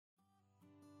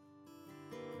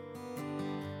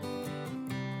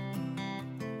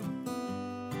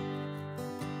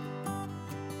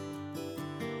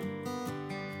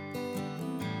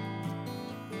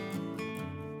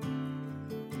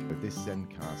this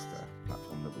Zencaster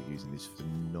platform that we're using is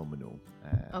phenomenal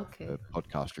Okay. for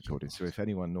podcast recording. So if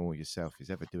anyone or yourself is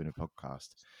ever doing a podcast,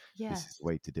 this is Yes. the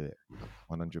way to do it.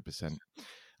 100%.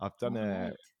 I've done All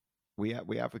right.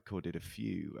 we have recorded a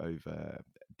few over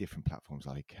different platforms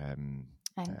like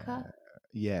Anchor.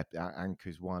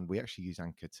 Anchor's one. We actually use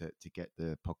Anchor to get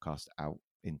the podcast out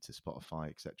into Spotify,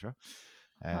 etc.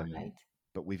 All right.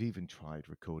 But we've even tried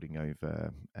recording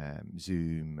over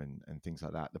Zoom and things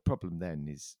like that. The problem then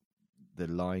is the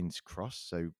lines cross,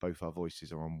 so both our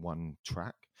voices are on one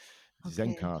track.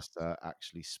 Okay. Zencaster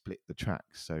actually split the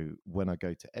tracks, so when I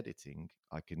go to editing,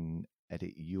 I can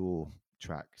edit your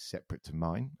track separate to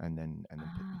mine and then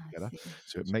put them I together. see.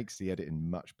 So it makes the editing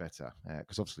much better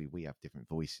because obviously we have different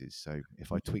voices. So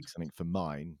if I tweak something for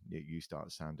mine, you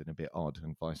start sounding a bit odd,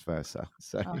 and vice versa.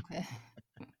 So Okay.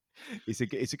 it's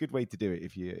a good way to do it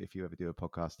if you ever do a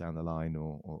podcast down the line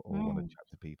or want to Mm. chat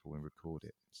to people and record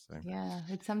it. So Yeah,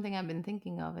 it's something I've been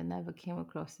thinking of and never came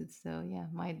across it. So yeah,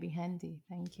 might be handy.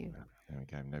 Thank you. there we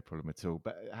go, no problem at all.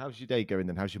 But how's your day going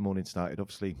then? How's your morning started?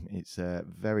 Obviously, it's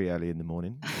very early in the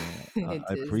morning. It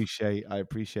I is.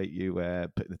 appreciate you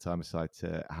putting the time aside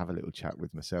to have a little chat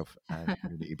with myself and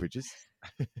Community Bridges.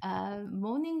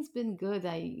 Morning's been good.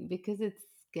 Because it's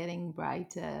getting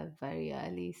brighter very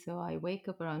early, so I wake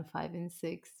up around 5 and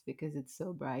 6 because it's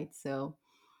so bright. So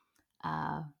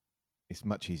uh It's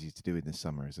much easier to do in the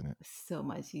summer, isn't it? so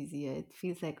much easier. It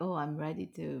feels like, oh, I'm ready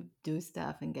to do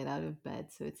stuff and get out of bed.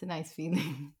 So it's a nice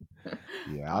feeling.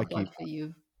 Yeah, How about for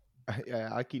you?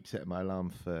 I keep setting my alarm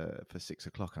for 6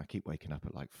 o'clock, and I keep waking up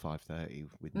at like 5:30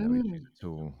 with no issues Mm, at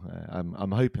all.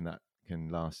 I'm hoping that can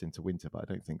last into winter, but I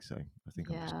don't think so. I think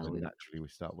I'm just yeah, going to naturally we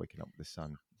start waking up with the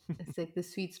sun. it's like the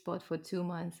sweet spot for 2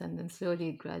 months, and then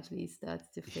slowly, gradually starts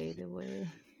to fade away.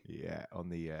 Yeah, on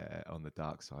the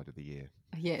dark side of the year.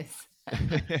 Yes.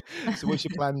 So, what's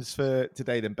your plans for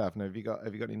today then, Bavna? Have you got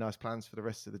any nice plans for the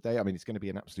rest of the day? I mean, it's going to be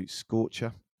an absolute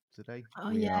scorcher today. Oh,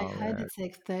 We yeah, I are. heard it's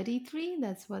like 33.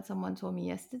 That's what someone told me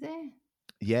yesterday.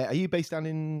 Yeah, are you based down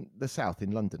in the south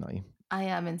in London? Are you? I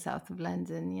am in south of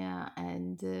London, yeah.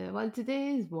 And well, today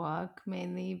is work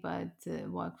mainly, but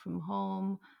work from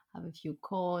home. Have a few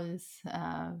calls.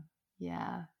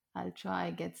 Yeah, I'll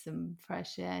try get some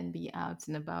fresh air and be out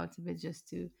and about a bit just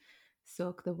to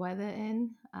soak the weather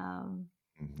in.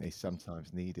 It's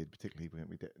sometimes needed, particularly when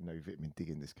we get no vitamin D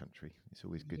in this country. It's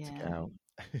always good to get Yeah. out.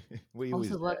 We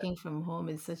always, Also, working from home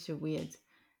is such a weird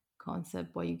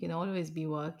concept where you can always be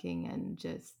working and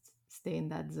just stay in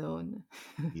that zone.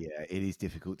 yeah, it is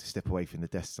difficult to step away from the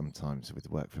desk sometimes with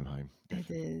work from home. It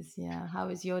Definitely. is, yeah. How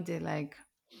is your day like?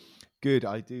 Good.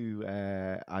 I do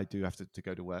have to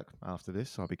go to work after this.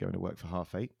 So I'll be going to work for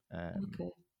 8:30. Okay.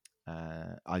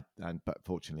 But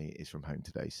fortunately, it's from home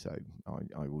today, so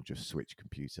I will just switch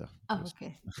computer Oh,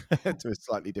 okay. to a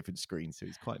slightly different screen. So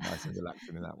it's quite nice and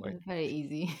relaxing in that way. Very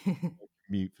easy.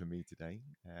 Mute for me today.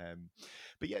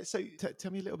 But yeah, so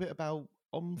tell me a little bit about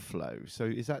OnFlow. So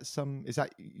is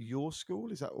that your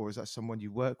school? Is that someone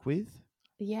you work with?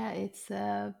 Yeah, it's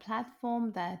a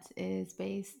platform that is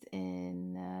based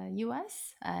in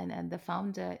US and the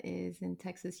founder is in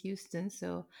Texas, Houston.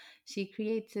 So she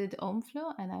created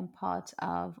OmFlow and I'm part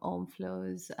of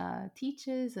OmFlow's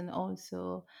teachers and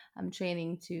also I'm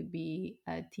training to be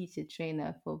a teacher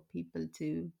trainer for people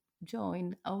to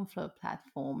join OmFlow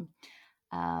platform.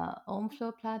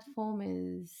 OmFlow platform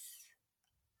is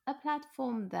a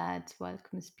platform that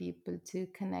welcomes people to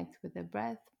connect with their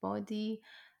breath, body,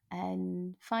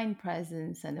 and find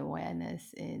presence and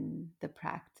awareness in the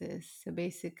practice. So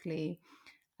basically,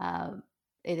 uh,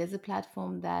 it is a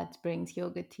platform that brings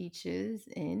yoga teachers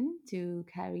in to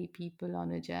carry people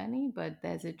on a journey, but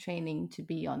there's a training to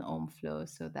be on OmFlow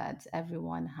so that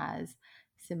everyone has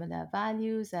similar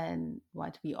values. And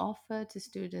what we offer to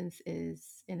students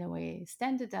is, in a way,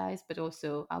 standardized, but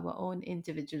also our own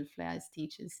individual flair as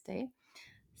teachers stay.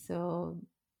 So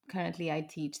currently, I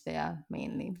teach there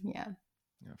mainly. Yeah.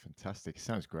 Yeah, fantastic.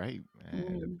 Sounds great. The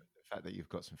Mm. fact that you've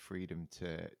got some freedom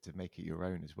to make it your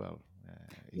own as well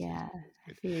is Yeah, always I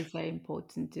good. feel it's very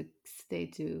important to stay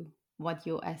to what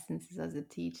your essence is as a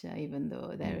teacher, even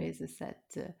though there Mm. is a set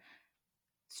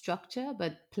structure,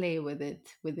 but play with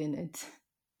it within it.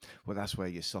 Well, that's where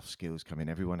your soft skills come in.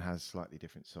 Everyone has slightly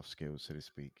different soft skills, so to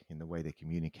speak, in the way they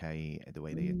communicate, the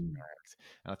way they Mm, interact.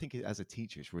 And I think as a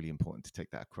teacher, it's really important to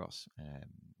take that across.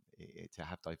 To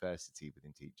have diversity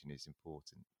within teaching is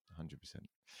important, 100%.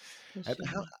 for But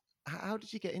sure. how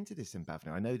did you get into this in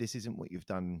Bhavna? I know this isn't what you've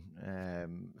done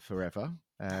forever,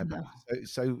 but No.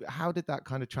 so how did that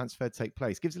kind of transfer take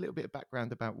place? Gives a little bit of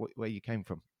background about where you came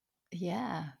from.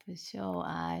 Yeah, for sure.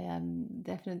 I am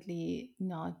definitely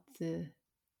not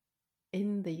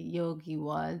in the yogi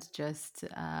world just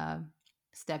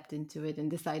stepped into it and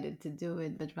decided to do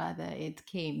it, but rather it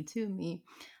came to me.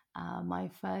 My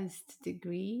first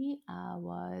degree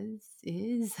was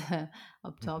is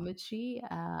optometry,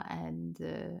 and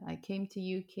I came to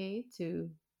UK to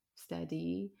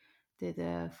study. Did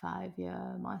a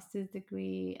 5-year master's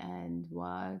degree and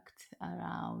worked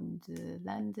around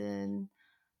London,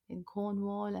 in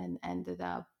Cornwall, and ended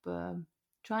up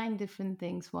trying different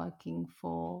things, working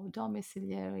for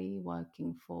domiciliary,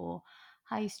 working for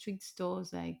high street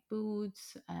stores like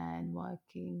Boots, and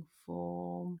working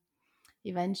for.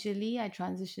 Eventually, I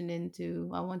transitioned into,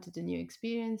 I wanted a new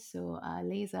experience, so a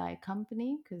laser eye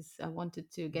company because I wanted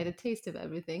to get a taste of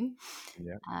everything.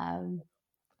 Yeah. Um,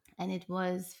 and it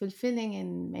was fulfilling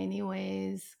in many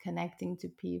ways, connecting to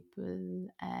people,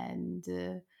 and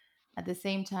at the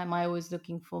same time, I was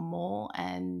looking for more,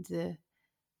 and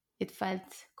it felt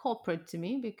corporate to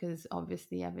me because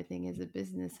obviously everything is a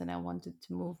business, and I wanted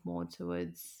to move more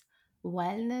towards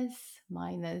wellness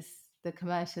minus the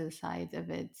commercial side of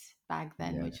it back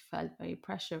then, Yeah. which felt very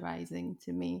pressurizing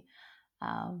to me.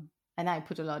 Um, and I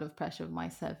put a lot of pressure on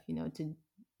myself, to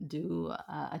do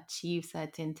achieve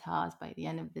certain tasks by the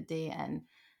end of the day, and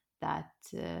that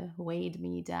weighed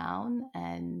me down.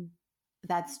 And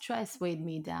that stress weighed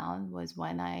me down was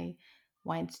when I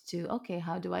went to, okay,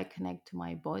 how do I connect to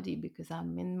my body? Because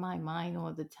I'm in my mind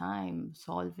all the time,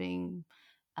 solving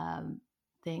um,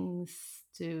 things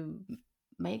to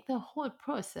make the whole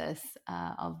process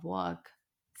of work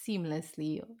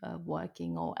seamlessly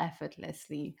working or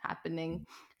effortlessly happening.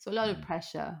 So a lot of Mm.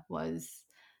 pressure was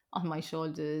on my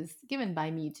shoulders, given by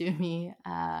me to me.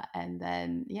 And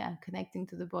then, yeah, connecting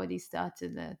to the body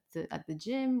started at the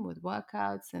gym with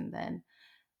workouts, and then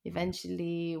Yeah.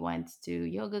 eventually went to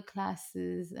yoga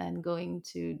classes and going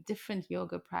to different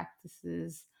yoga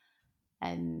practices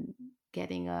and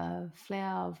getting a flair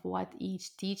of what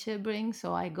each teacher brings.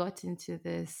 So I got into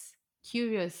this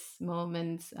curious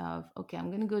moment of, okay, I'm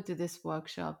going to go to this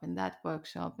workshop and that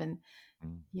workshop, and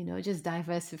Mm. just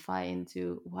diversify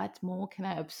into what more can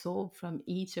I absorb from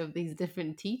each of these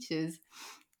different teachers.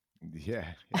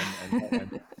 Yeah, and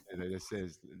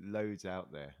there's loads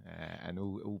out there, and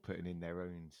all putting in their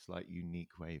own slight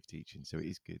unique way of teaching. So it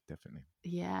is good, definitely.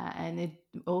 Yeah, and it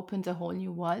opened a whole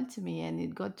new world to me. And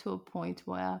it got to a point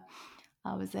where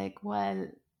I was like, well,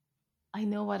 I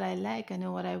know what I like, I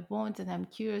know what I want, and I'm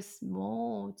curious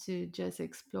more to just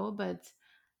explore. But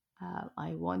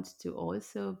I want to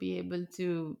also be able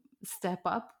to step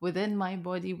up within my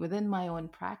body, within my own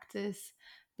practice,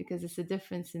 because it's a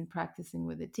difference in practicing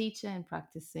with a teacher and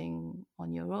practicing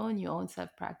on your own. Your own self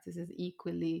practice is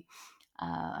equally,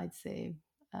 I'd say,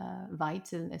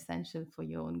 vital, essential for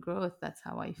your own growth. That's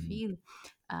how I Mm. feel.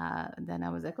 Then I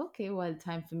was like, okay, well,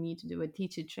 time for me to do a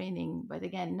teacher training. But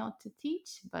again, not to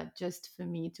teach, but just for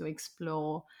me to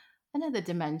explore another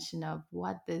dimension of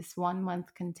what this 1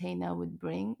 month container would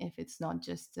bring if it's not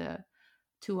just a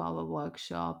 2 hour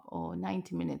workshop or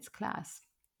 90 minutes class.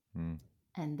 Mm.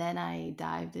 And then I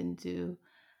dived into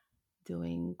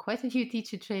doing quite a few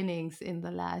teacher trainings in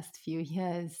the last few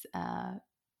years,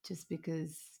 just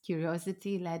because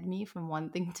curiosity led me from one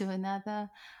thing to another.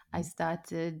 I Mm.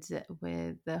 started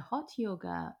with the hot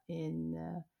yoga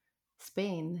in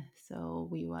Spain. So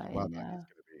we were Wow, in, that is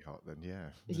going to be hot then. Yeah,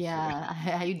 that's yeah,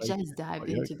 I so just hot dived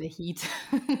yoga. into the heat.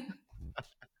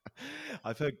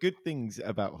 I've heard good things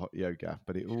about hot yoga,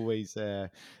 but it always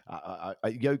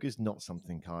yoga's not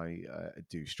something I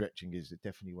do. Stretching is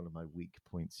definitely one of my weak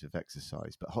points of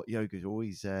exercise, but hot yoga is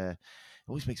always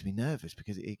makes me nervous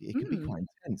because it can be Mm, quite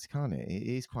intense, can't it? It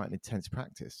is quite an intense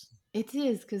practice. it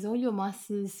is because all your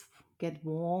muscles get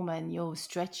warm and you're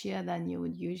stretchier than you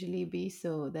would usually be.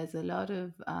 So there's a lot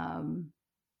of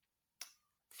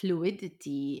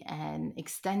fluidity and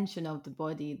extension of the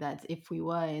body that if we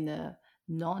were in a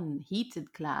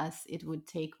non-heated class, it would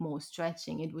take more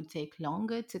stretching. It would take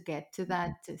longer to get to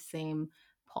that same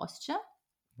posture.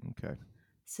 Okay.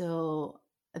 So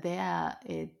there,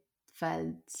 it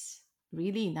felt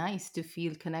really nice to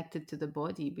feel connected to the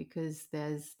body because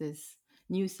there's this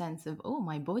new sense of, oh,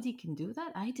 my body can do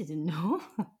that. I didn't know.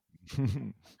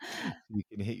 You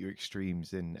can hit your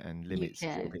extremes and You limits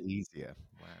a little can. bit easier.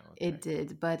 Wow. It Okay.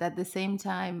 did. But at the same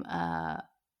time,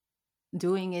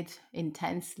 doing it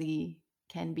intensely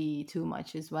can be too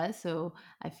much as well. So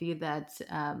I feel that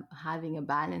having a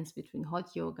balance between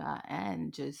hot yoga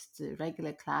and just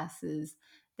regular classes,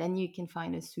 then you can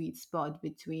find a sweet spot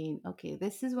between, okay,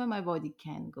 this is where my body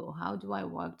can go. How do I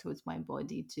work towards my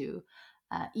body to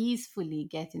easily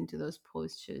get into those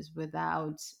postures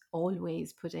without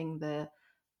always putting the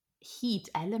heat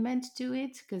element to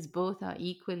it? Because both are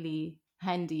equally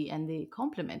handy and they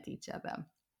complement each other.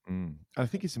 I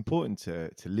think it's important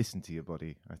to listen to your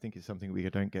body. I think it's something we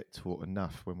don't get taught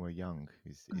enough when we're young.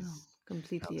 Oh, Is how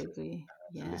completely agree.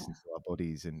 to Yeah. listen to our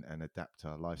bodies and adapt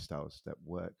our lifestyles that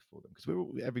work for them, because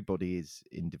everybody is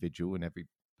individual and every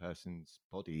person's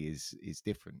body is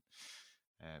different.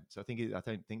 So I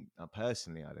don't think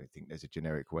personally, I don't think there's a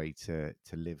generic way to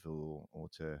live or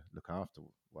to look after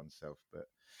oneself, but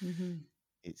Hmm.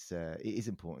 it is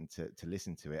important to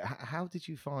listen to it. How did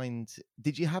you find?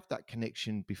 Did you have that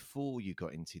connection before you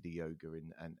got into the yoga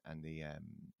and the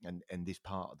and this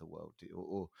part of the world,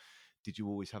 or did you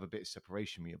always have a bit of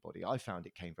separation with your body? I found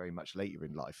it came very much later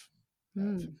in life.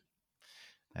 Mm.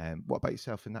 What about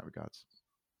yourself in that regards?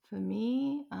 For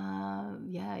me,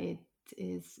 yeah, it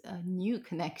is a new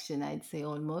connection, I'd say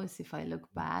almost. If I look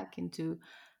back into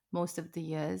most of the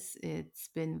years, it's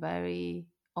been very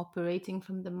operating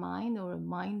from the mind or a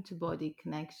mind to body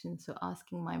connection. So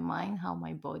asking my mind how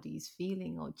my body is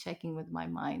feeling or checking with my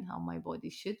mind how my body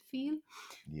should feel.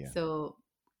 Yeah. So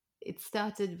it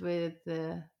started with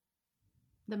the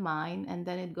mind, and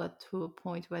then it got to a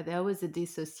point where there was a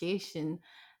dissociation.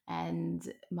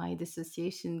 And my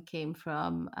dissociation came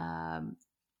from a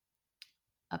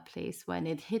place when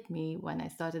it hit me when I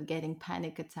started getting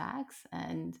panic attacks.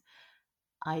 And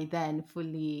I then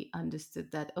fully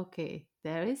understood that, okay,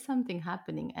 there is something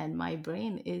happening, and my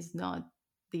brain is not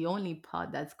the only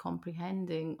part that's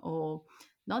comprehending, or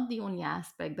not the only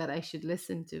aspect that I should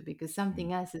listen to, because Mm.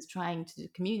 something else is trying to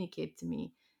communicate to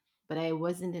me. But I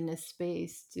wasn't in a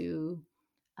space to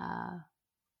uh,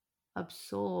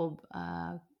 absorb,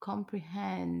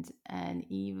 comprehend, and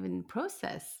even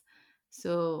process.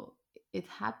 So it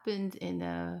happened in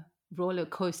a roller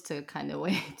coaster kind of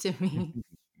way to me,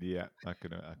 Yeah, I I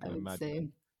can would imagine. say.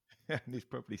 And it's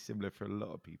probably similar for a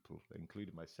lot of people,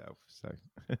 including myself. So,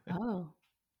 Oh,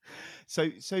 so,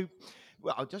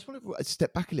 well, I just want to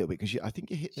step back a little bit because I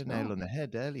think you hit the nail sure. on the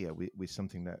head earlier with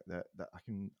something that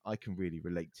I can really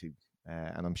relate to,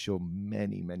 and I'm sure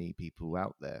many people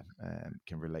out there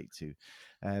can relate to,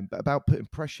 but about putting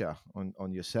pressure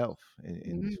on yourself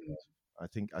in this Mm, world.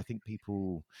 I think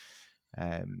people,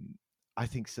 um, I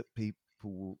think that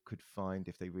people could find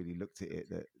if they really looked at it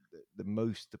that the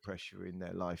most the pressure in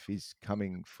their life is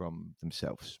coming from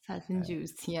themselves.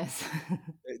 self-induced, yes.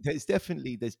 There's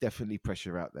definitely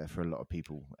pressure out there for a lot of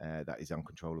people that is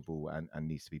uncontrollable and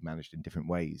needs to be managed in different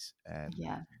ways.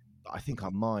 Yeah. But I think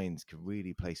our minds can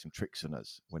really play some tricks on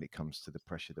us when it comes to the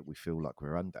pressure that we feel like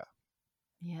we're under.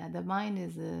 Yeah, the mind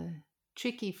is a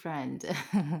tricky friend.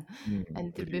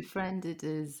 And to It is. befriend it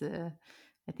is,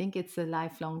 I think it's a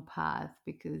lifelong path,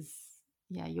 because,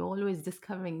 yeah, you're always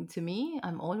discovering, to me,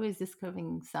 I'm always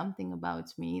discovering something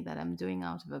about me that I'm doing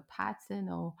out of a pattern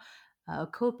or a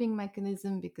coping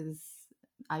mechanism, because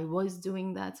I was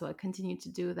doing that, so I continue to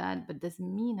do that, but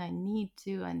doesn't mean I need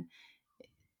to. And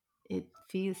it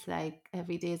feels like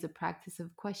every day is a practice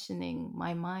of questioning.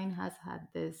 My mind has had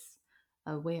this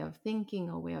way of thinking,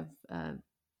 or way of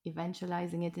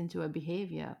eventualizing it into a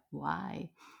behavior. Why?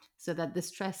 So that the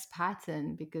stress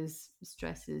pattern, because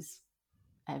stress is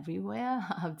everywhere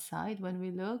outside when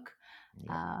we look,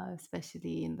 Yeah,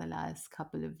 especially in the last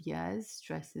couple of years,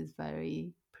 stress is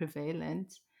very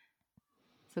prevalent.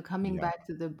 So coming yeah, back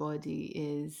to the body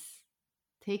is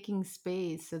taking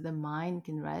space so the mind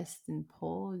can rest and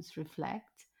pause,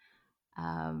 reflect.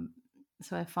 um,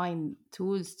 so I find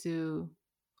tools to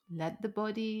let the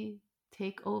body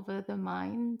take over the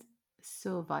mind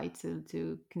so vital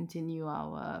to continue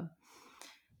our,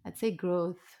 I'd say,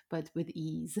 growth, but with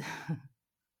ease.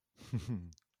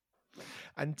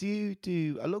 and do you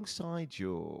do alongside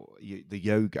the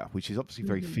yoga, which is obviously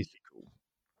very Mhm. physical?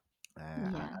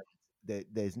 And Yeah.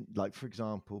 there's like, for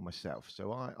example, myself.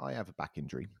 So I have a back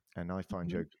injury, and I find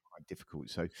Mhm. yoga quite difficult.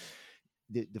 So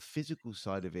the physical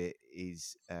side of it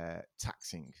is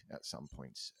taxing at some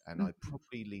points, and I Mhm.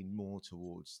 probably lean more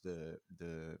towards the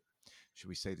should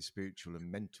we say the spiritual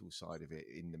and mental side of it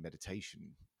in the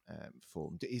meditation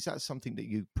form. Is that something that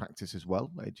you practice as well?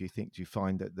 Do you think? Do you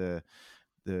find that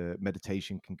the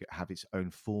meditation can have its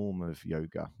own form of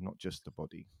yoga, not just the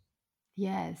body?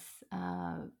 Yes.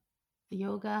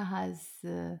 Yoga has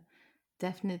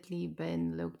definitely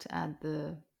been looked at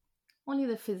the only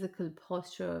the physical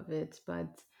posture of it,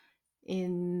 but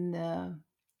in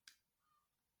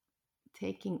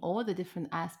taking all the different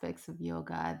aspects of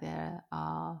yoga, there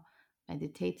are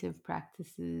meditative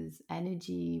practices,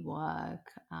 energy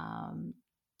work,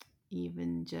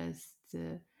 even just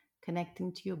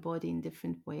connecting to your body in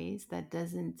different ways that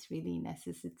doesn't really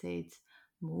necessitate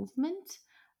movement,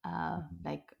 Mhm.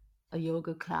 like a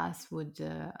yoga class would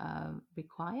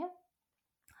require.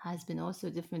 has been also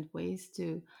different ways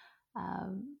to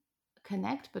um,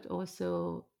 connect, but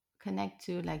also connect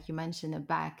to, like you mentioned, a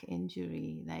back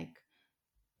injury. Like,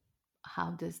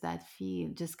 how does that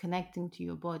feel? Just connecting to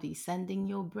your body, sending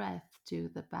your breath to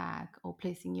the back, or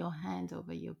placing your hand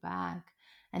over your back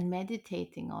and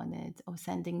meditating on it, or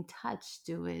sending touch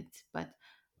to it, but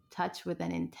touch with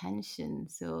an intention.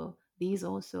 So these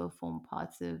also form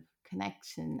parts of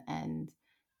connection and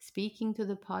speaking to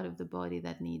the part of the body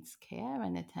that needs care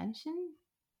and attention.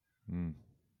 Mm,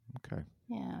 okay.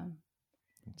 Yeah.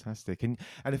 Fantastic. And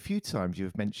a few times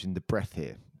you've mentioned the breath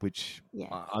here, which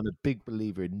Yes. I'm a big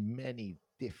believer in many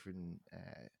different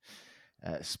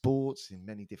sports, in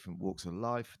many different walks of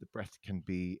life. The breath can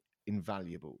be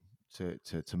invaluable to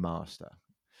master.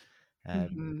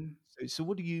 Hmm. So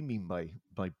what do you mean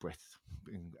by breath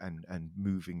and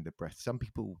moving the breath? Some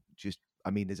people just, I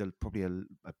mean, there's probably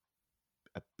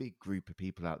a big group of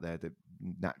people out there that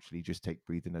naturally just take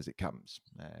breathing as it comes.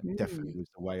 Mm. Definitely was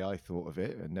the way I thought of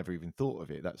it, and never even thought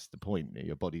of it. That's the point.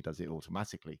 Your body does it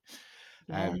automatically.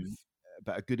 Um, Yes.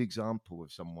 but a good example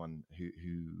of someone who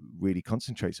really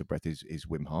concentrates on breath is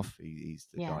Wim Hof. He's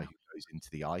the guy Yeah. who goes into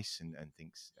the ice and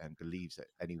thinks and believes that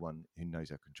anyone who knows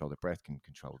how to control their breath can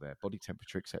control their body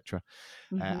temperature, etc.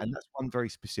 And Hmm. that's one very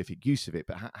specific use of it.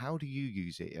 But how do you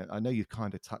use it? I know you've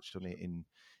kind of touched on it in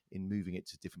moving it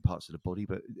to different parts of the body,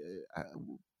 but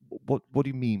what do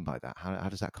you mean by that? How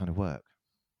does that kind of work?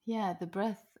 Yeah, the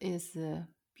breath is a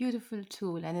beautiful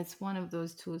tool, and it's one of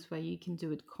those tools where you can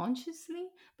do it consciously,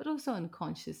 but also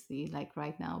unconsciously. Like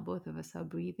right now, both of us are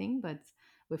breathing, but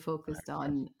we're focused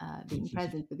on being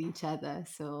present with each other.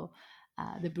 So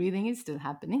the breathing is still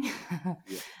happening.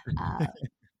 Yeah. uh,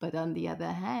 but on the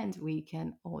other hand, we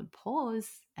can all pause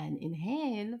and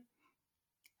inhale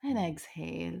and Mm,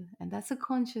 exhale. And that's a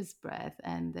conscious breath.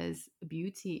 And there's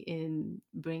beauty in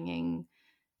bringing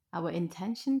our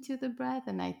intention to the breath.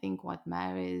 And I think what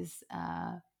marries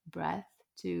breath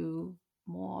to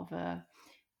more of a,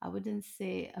 I wouldn't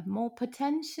say a more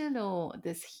potential or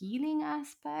this healing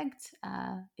aspect,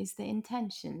 is the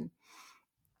intention,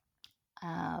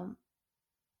 um,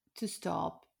 to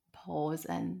stop, pause,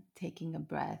 and taking a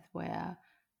breath, where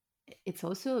it's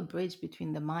also a bridge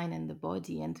between the mind and the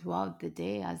body. And throughout the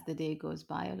day, as the day goes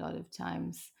by, a lot of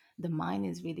times the mind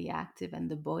is really active and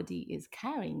the body is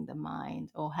carrying the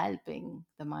mind or helping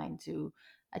the mind to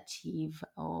achieve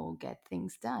or get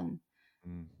things done.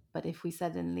 mm, But if we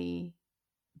suddenly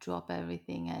drop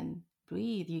everything and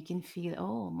breathe, you can feel,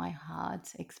 oh, my heart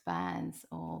expands,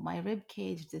 or my rib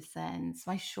cage descends,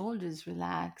 my shoulders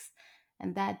relax.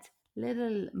 And that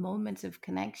little moment of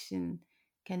connection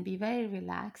can be very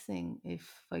relaxing.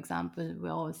 If, for example,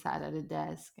 we're all sat at a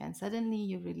desk and suddenly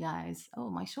you realize, oh,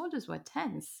 my shoulders were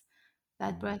tense.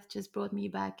 That mm. breath just brought me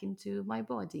back into my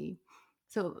body.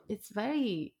 So it's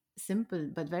very simple,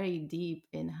 but very deep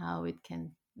in how it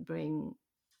can bring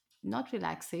not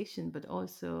relaxation, but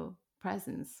also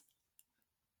presence.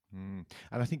 And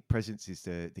I think presence is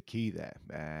the key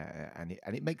there, and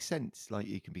it makes sense. Like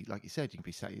you can be, like you said, you can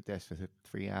be sat at your desk for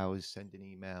 3 hours, sending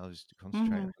emails, to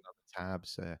concentrate on Hmm. other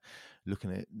tabs,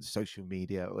 looking at social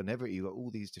media, whenever you got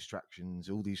all these distractions,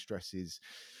 all these stresses,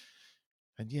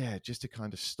 and yeah, just to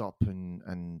kind of stop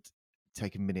and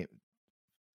take a minute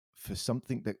for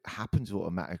something that happens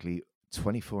automatically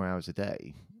 24 hours a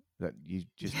day that you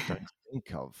just don't Yeah.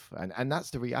 think of. And that's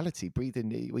the reality.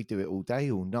 Breathing, we do it all day,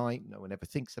 all night. No one ever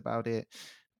thinks about it.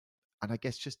 And I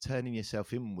guess just turning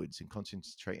yourself inwards and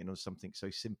concentrating on something so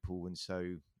simple and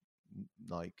so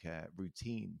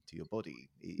routine to your body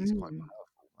is quite Mm,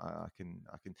 powerful. I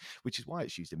can, which is why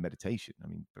it's used in meditation. I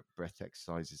mean, breath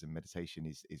exercises and meditation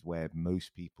is where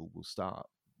most people will start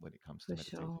when it comes to for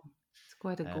meditation. sure. It's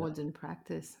quite a Uh, golden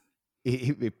practice.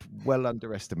 it well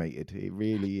underestimated. It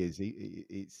really is.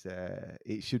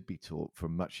 It should be taught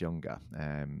from much younger.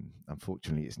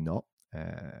 Unfortunately, it's not.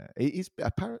 It is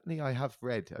apparently. I have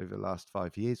read over the last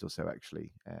 5 years or so,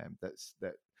 actually,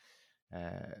 that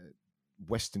uh,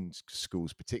 Western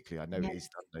schools, particularly, I know Yeah. it is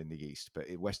done in the East, but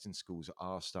Western schools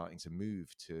are starting to move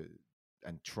to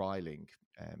and trialing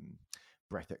um,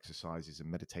 breath exercises and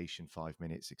meditation, 5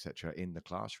 minutes, etc., in the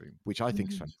classroom, which I think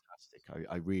is Mhm. fantastic.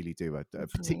 I really do,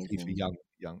 That's particularly for amazing.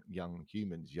 young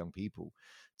humans, young people,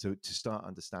 to start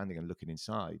understanding and looking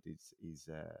inside is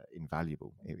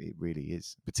invaluable. It really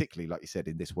is, particularly like you said,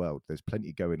 in this world. There's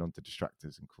plenty going on to distract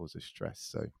us and cause us stress.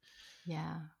 So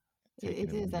Yeah, taking it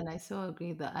a is. minute. And I so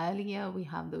agree. The earlier we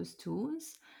have those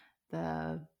tools,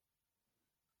 the,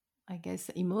 I guess,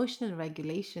 emotional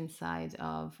regulation side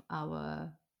of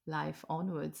our life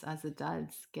onwards as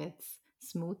adults gets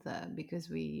smoother because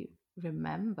we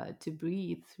remember to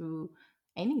breathe through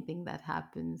anything that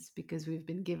happens, because we've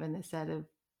been given a set of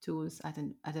tools at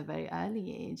a very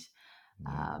early age.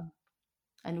 Yeah. Uh,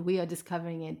 and we are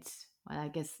discovering it, well, I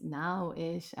guess now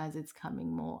ish, as it's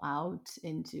coming more out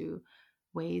into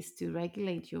ways to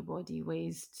regulate your body,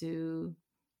 ways to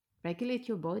regulate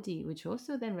your body, which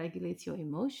also then regulates your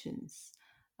emotions.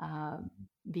 Uh, Mhm.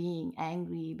 Being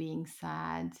angry, being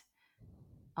sad,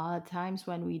 are times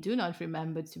when we do not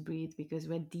remember to breathe because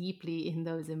we're deeply in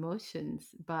those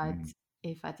emotions. But Mm.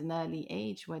 if at an early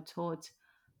age we're taught,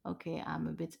 okay, I'm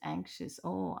a bit anxious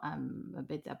or I'm a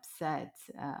bit upset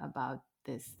about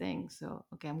this thing. So,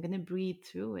 okay, I'm going to breathe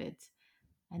through it.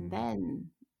 And Mm.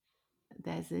 then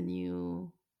there's a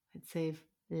new, I'd say,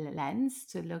 lens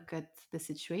to look at the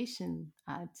situation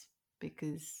at,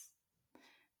 because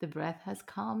the breath has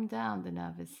calmed down, the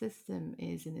nervous system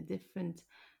is in a different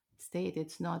state.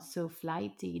 It's not so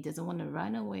flighty, it doesn't want to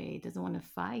run away, it doesn't want to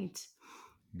fight.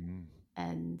 Mm.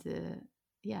 And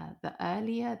yeah, the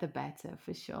earlier, the better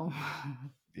for sure.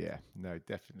 Yeah, no,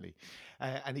 definitely.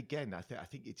 And again, I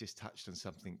think it just touched on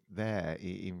something there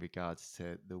in regards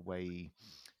to the way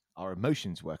our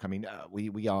emotions work. I mean,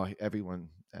 we are, everyone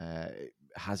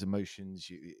has emotions.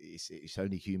 It's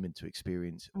only human to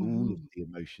experience all of Hmm. the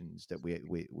emotions that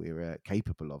we're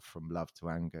capable of, from love to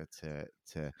anger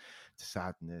to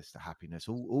sadness to happiness.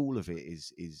 All of it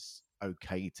is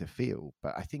okay to feel.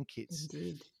 But I think it's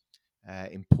Indeed.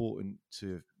 important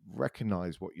to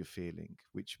recognize what you're feeling,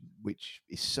 which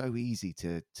is so easy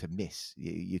to miss.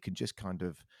 You can just kind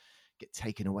of get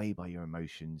taken away by your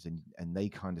emotions, and they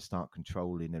kind of start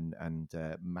controlling and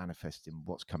manifesting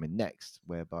what's coming next,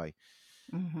 whereby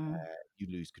Hmm. you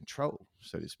lose control,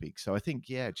 so to speak. So I think,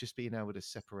 yeah, just being able to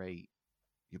separate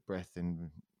your breath, and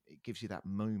it gives you that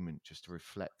moment just to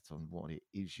reflect on what it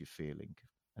is you're feeling,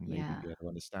 and maybe Yeah. be able to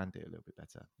understand it a little bit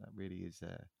better. That really is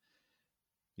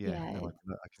yeah, Yeah.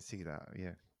 no, I can see that.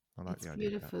 Yeah, I like It's the idea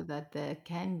of that. beautiful that there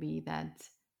can be that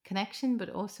connection, but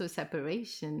also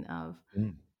separation of,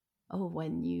 Mm. oh,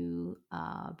 when you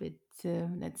are a bit,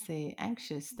 let's say,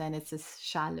 anxious, then it's a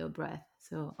shallow breath.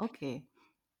 So, okay,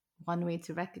 one way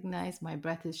to recognize my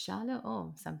breath is shallow.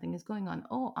 Oh, something is going on.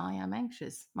 Oh, I am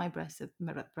anxious. My breath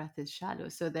is shallow.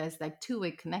 So there's like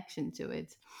two-way connection to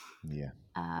it. Yeah.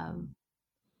 Um,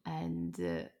 Mm.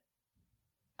 and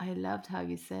I loved how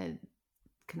you said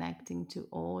connecting to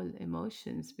all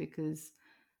emotions, because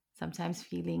sometimes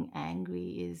feeling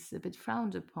angry is a bit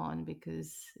frowned upon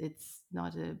because it's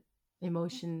not a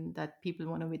emotion that people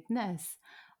want to witness,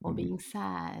 or Mm. being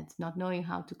sad, not knowing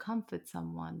how to comfort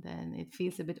someone, then it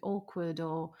feels a bit awkward,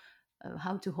 or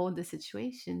how to hold the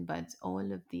situation. But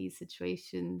all of these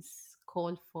situations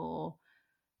call for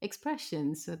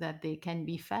expression so that they can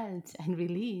be felt and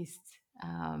released.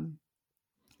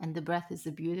 And the breath is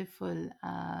a beautiful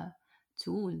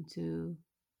tool to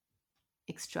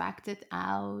extract it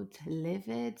out, live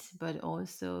it, but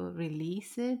also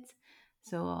release it.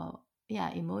 So,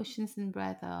 yeah, emotions and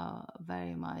breath are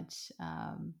very much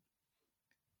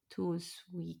tools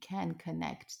we can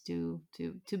connect to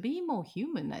be more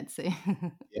human, I'd say.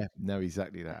 Yeah, no,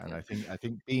 exactly that. And I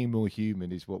think being more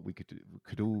human is what we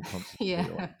could all concentrate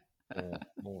on Yeah,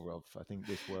 more of. I think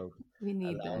this world we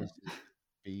need allows that. us to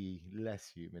be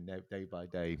less human day by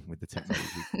day with the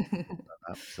technology and things like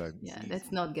that. So it's Yeah, let's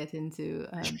easy. not get into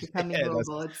becoming Yeah,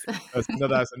 robots.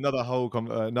 that's another whole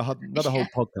another Yeah, whole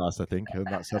podcast, I think, on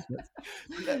that subject.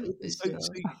 But for sure.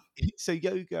 so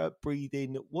yoga,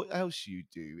 breathing. What else you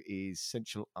do is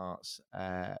sensual arts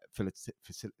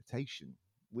facilitation,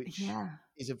 which Yeah.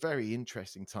 is a very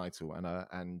interesting title,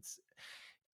 and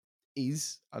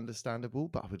is understandable.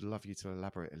 But I would love you to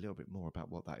elaborate a little bit more about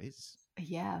what that is.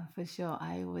 Yeah, for sure.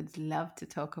 I would love to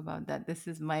talk about that. This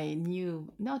is my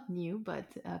new, not new, but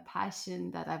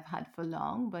passion that I've had for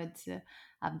long. But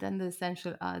I've done the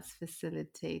Central Arts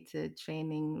Facilitator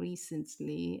training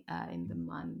recently in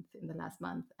the last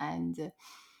month. And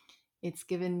it's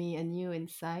given me a new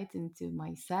insight into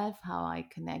myself, how I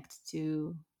connect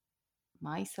to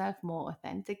myself more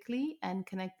authentically, and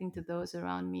connecting to those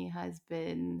around me has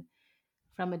been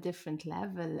from a different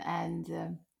level.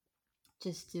 And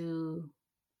just to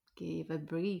give a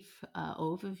brief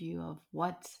overview of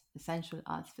what a Central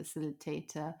Arts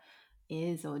Facilitator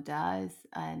is or does,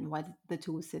 and what the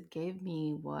tools it gave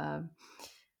me were,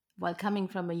 well, coming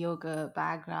from a yoga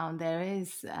background, there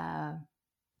is,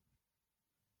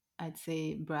 I'd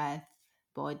say, breath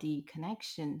body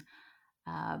connection.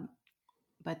 Um,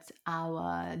 but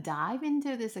our dive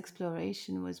into this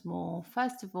exploration was more,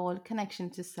 first of all, connection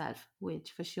to self,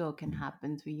 which for sure can Mm.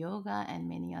 happen through yoga and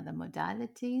many other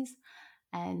modalities,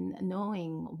 and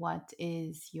knowing what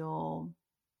is your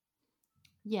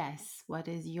Yes, what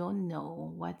is your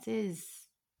no? What is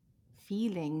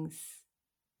feelings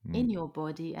Mm, in your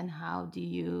body, and how do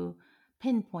you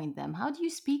pinpoint them? How do you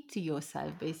speak to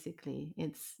yourself, basically?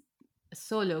 It's a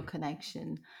solo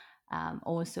connection.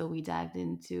 Also, we dived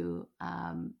into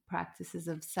practices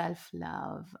of self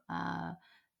love.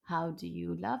 How do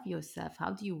you love yourself?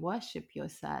 How do you worship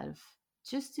yourself?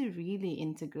 Just to really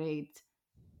integrate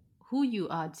who you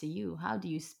are to you. How do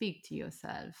you speak to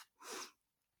yourself?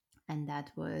 And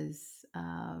that was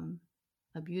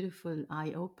a beautiful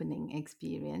eye-opening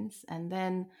experience. And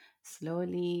then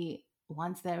slowly,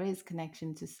 once there is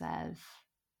connection to self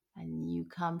and you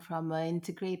come from an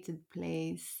integrated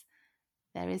place,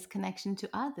 there is connection to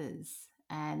others,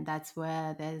 and that's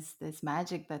where there's this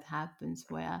magic that happens,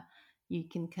 where you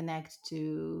can connect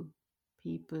to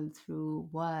people through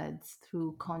words,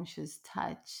 through conscious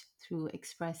touch, through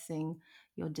expressing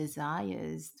your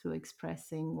desires, through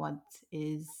expressing what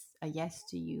is a yes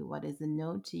to you, what is a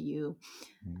no to you,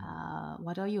 mm,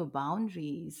 what are your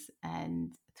boundaries,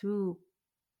 and through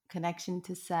connection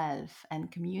to self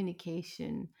and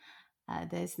communication,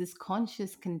 there's this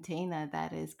conscious container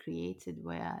that is created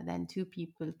where then two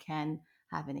people can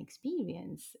have an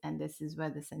experience. And this is where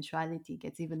the sensuality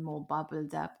gets even more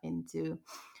bubbled up into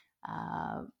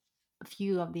uh, a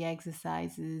few of the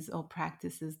exercises or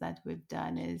practices that we've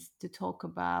done is to talk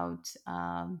about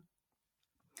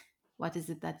what is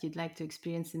it that you'd like to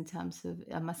experience in terms of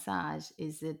a massage?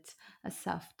 Is it a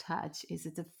soft touch? Is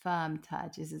it a firm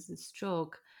touch? Is it a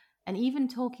stroke? And even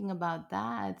talking about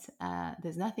that,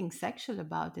 there's nothing sexual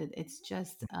about it. It's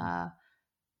just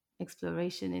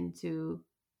exploration into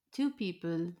two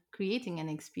people creating an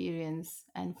experience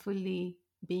and fully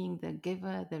being the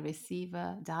giver, the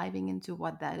receiver, diving into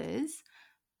what that is.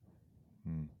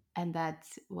 mm, And that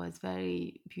was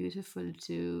very beautiful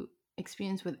to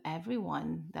experience with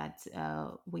everyone that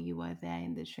we were there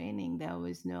in the training. There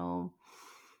was no,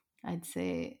 I'd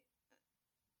say,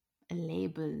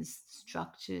 labels,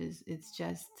 structures. It's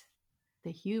just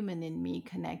the human in me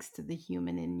connects to the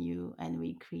human in you, and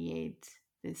we create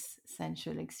this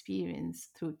sensual experience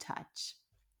through touch.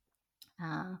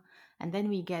 uh, and then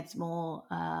we get more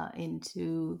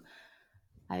into,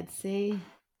 I'd say,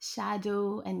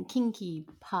 shadow and kinky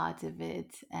part of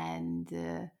it, and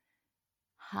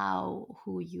how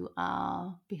who you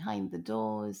are behind the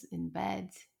doors in bed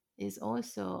is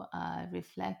also a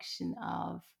reflection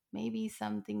of maybe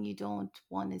something you don't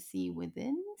want to see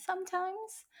within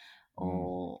sometimes, mm.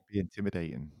 or Be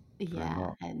intimidating for a yeah,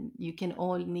 lot. and you can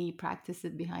only practice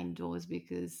it behind doors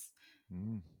because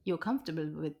Mm, you're comfortable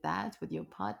with that with your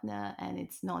partner and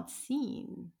it's not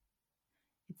seen.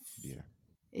 it's yeah.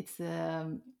 it's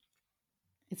a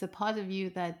it's a part of you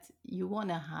that you want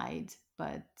to hide,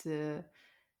 but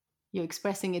you're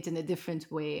expressing it in a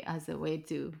different way, as a way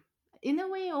to, in a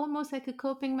way, almost like a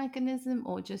coping mechanism,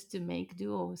 or just to make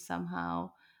do, or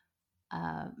somehow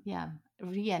yeah,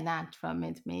 reenact from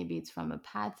it. Maybe it's from a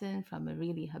pattern, from a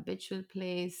really habitual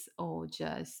place, or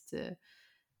just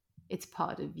it's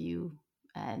part of you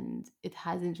and it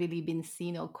hasn't really been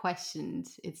seen or questioned,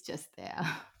 it's just there.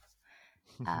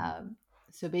 um,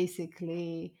 so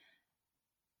basically,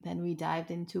 then we dived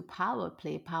into power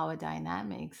play, power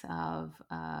dynamics of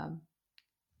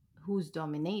who's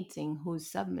dominating, who's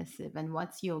submissive, and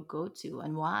what's your go to,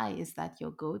 and why is that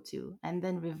your go to, and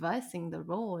then reversing the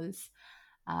roles.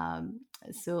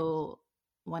 So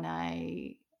when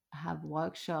I have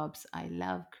workshops, I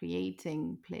love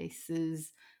creating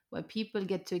places where people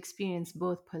get to experience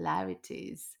both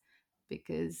polarities.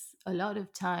 Because a lot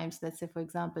of times, let's say, for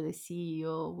example, a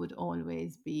CEO would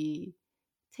always be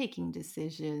taking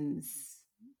decisions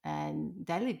and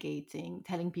delegating,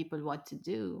 telling people what to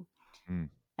do, Mm,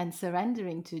 and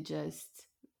surrendering to just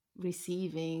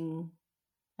receiving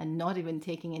and not even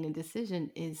taking any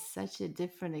decision is such a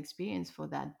different experience for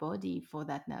that body, for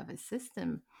that nervous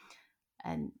system.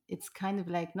 And it's kind of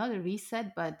like not a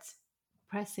reset, but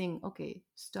pressing, okay,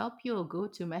 stop your go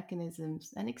to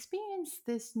mechanisms and experience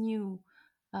this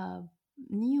uh,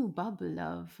 new bubble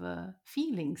of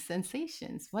feelings,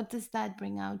 sensations. What does that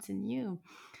bring out in you?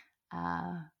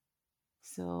 Uh,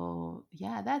 so,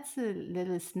 yeah, that's a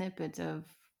little snippet of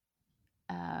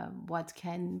what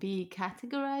can be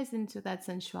categorized into that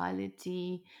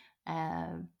sensuality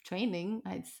training,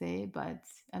 I'd say. But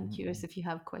I'm mm, curious mm. if you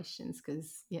have questions,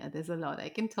 because, yeah, there's a lot I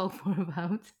can talk more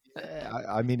about. Yeah,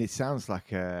 I mean, it sounds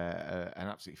like an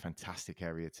absolutely fantastic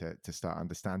area to start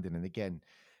understanding. And again,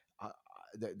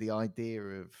 the idea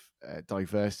of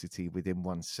diversity within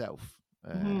oneself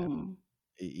Hmm.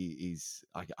 is,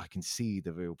 I can see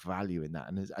the real value in that,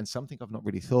 and something I've not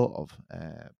really thought of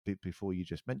before you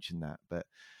just mentioned that. But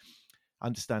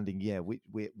understanding, yeah,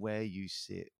 where you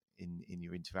sit in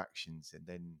your interactions, and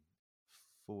then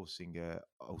forcing a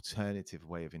alternative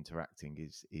way of interacting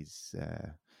is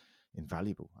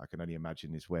invaluable. I can only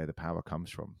imagine is where the power comes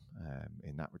from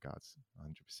in that regards.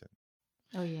 100%.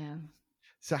 Oh yeah.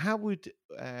 So, how would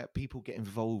people get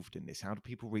involved in this? How do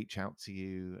people reach out to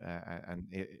you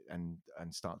and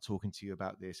start talking to you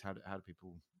about this? How do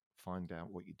people find out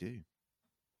what you do?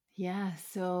 Yeah,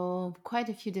 so quite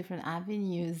a few different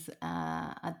avenues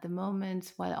at the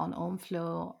moment while on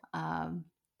OMFlow,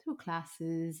 through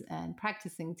classes and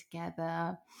practicing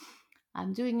together.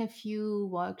 I'm doing a few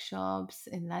workshops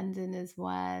in London as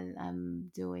well. I'm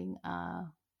doing a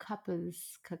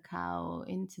couples cacao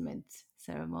intimate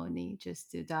ceremony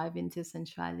just to dive into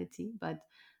sensuality, but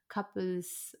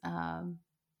couples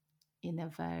in a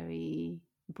very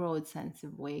broad sense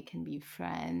of way can be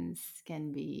friends,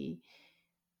 can be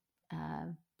uh,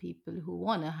 people who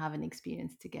want to have an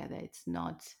experience together. It's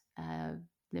not uh,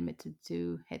 limited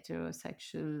to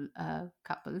heterosexual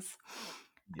couples.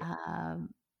 Yeah, Um,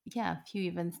 yeah, a few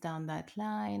events down that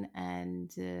line,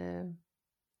 and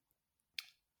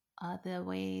other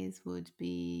ways would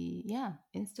be, yeah,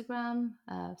 Instagram,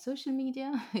 social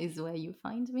media is where you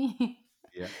find me.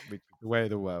 yeah, which is the way of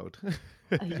the world.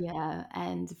 Yeah,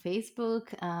 and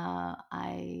Facebook.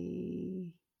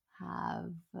 I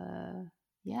have,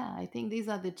 yeah, I think these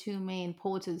are the two main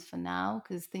portals for now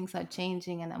because things are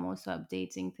changing and I'm also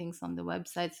updating things on the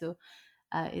website. So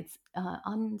it's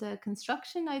under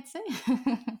construction, I'd say.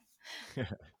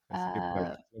 That's a good place,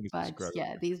 uh, as long as it's but growing.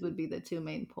 yeah, these would be the two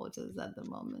main portals at the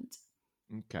moment.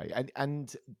 Okay,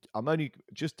 and I'm only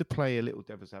just to play a little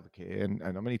devil's advocate here, and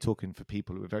I'm only talking for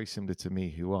people who are very similar to me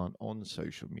who aren't on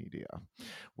social media.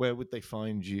 Where would they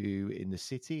find you in the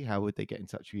city? How would they get in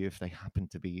touch with you if they happen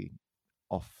to be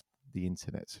off the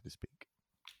internet, so to speak?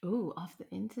 Oh, off the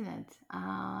internet.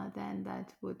 Then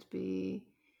that would be,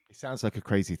 It sounds like a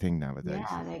crazy thing yeah, nowadays.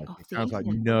 like It off the sounds like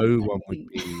internet.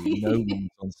 What does that no mean? one's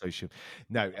on social.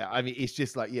 No, I mean it's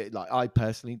just like, yeah, like I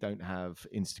personally don't have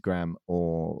Instagram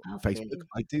or Facebook. Okay.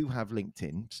 I do have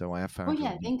LinkedIn, so I have Oh found you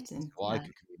on yeah, LinkedIn, LinkedIn. so I Yeah.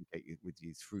 could communicate with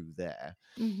you through there.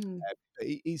 Hmm. But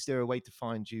is there a way to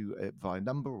find you via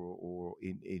number or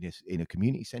in a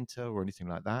community center or anything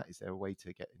like that? Is there a way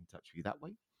to get in touch with you that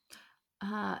way?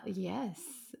 Yes.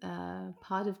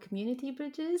 Part of Community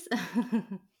Bridges.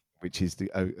 Which is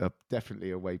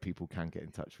definitely a way people can get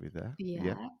in touch with there. Yeah.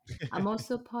 Yeah. I'm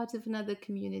also part of another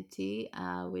community,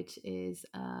 which is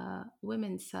a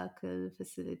women's circle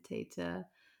facilitator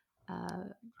uh,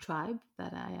 tribe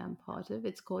that I am part of.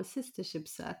 It's called Sistership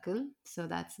Circle. So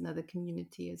that's another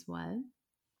community as well.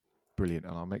 Brilliant.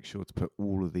 And I'll make sure to put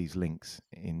all of these links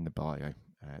in the bio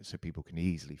so people can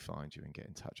easily find you and get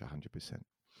in touch 100%.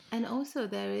 And also,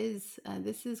 there is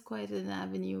this is quite an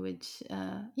avenue which,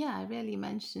 yeah, I rarely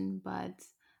mention, but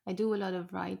I do a lot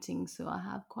of writing. So I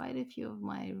have quite a few of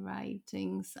my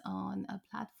writings on a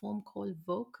platform called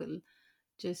Vocal.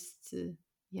 Just,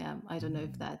 yeah, I don't know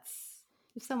if Mm. that's,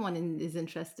 if someone is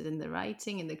interested in the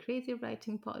writing, in the creative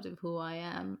writing part of who I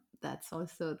am, that's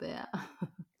also there.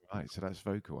 Right. So that's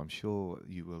vocal. I'm sure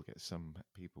you will get some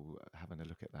people having a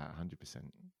look at that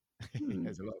 100%. Hmm.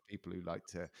 There's a lot of people who like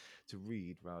to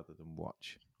read rather than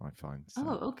watch, I find. So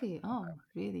Oh, okay. Oh,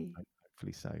 really?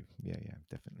 hopefully so. Yeah, yeah,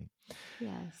 definitely.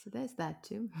 Yeah, so there's that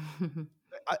too.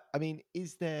 I mean,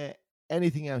 is there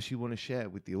anything else you want to share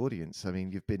with the audience? I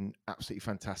mean, you've been absolutely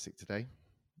fantastic today,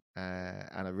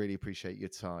 and I really appreciate your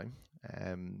time.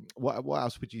 What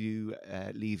else would you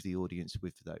leave the audience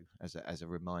with, though, as a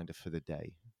reminder for the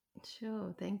day?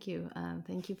 Sure. Thank you.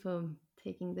 Thank you for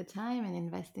taking the time and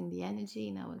investing the energy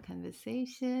in our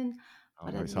conversation. Oh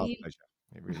What no, I it's our leave pleasure.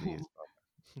 It really is.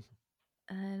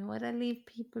 and what I leave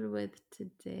people with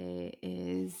today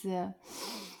is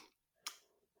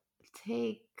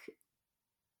take.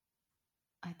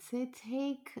 I'd say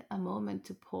take a moment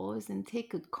to pause and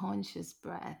take a conscious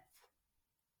breath.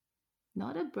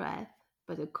 Not a breath,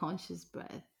 but a conscious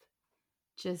breath.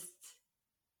 Just,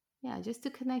 yeah, just to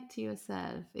connect to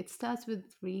yourself. It starts with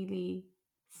really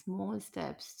small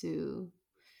steps to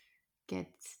get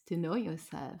to know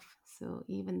yourself. So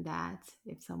even that,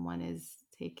 if someone is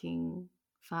taking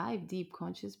 5 deep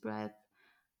conscious breath,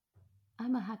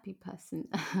 I'm a happy person.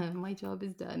 My job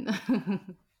is done.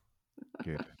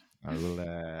 Good. I will.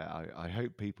 I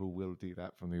hope people will do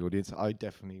that from the audience. I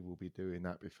definitely will be doing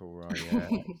that before I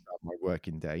start my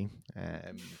working day.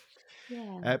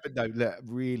 Yeah, But no, look,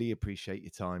 really appreciate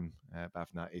your time,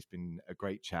 Bhavna. It's been a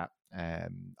great chat.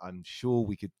 I'm sure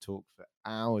we could talk for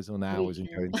hours on we hours and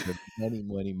go can. into many,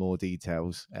 many more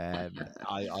details.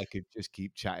 I could just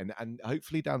keep chatting, and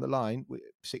hopefully down the line,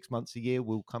 6 months, a year,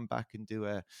 we'll come back and do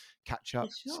a catch For up,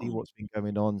 see sure. what's been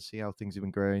going on, see how things have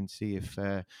been growing, see if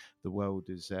the world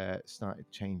has started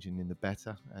changing in the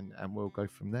better, and we'll go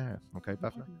from there. Okay,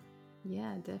 Bhavna.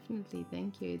 Yeah. Yeah, definitely.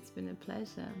 Thank you. It's been a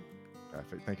pleasure.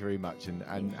 Perfect. Thank you very much, and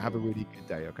Thank have a you. really good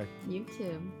day. Okay. You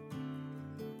too.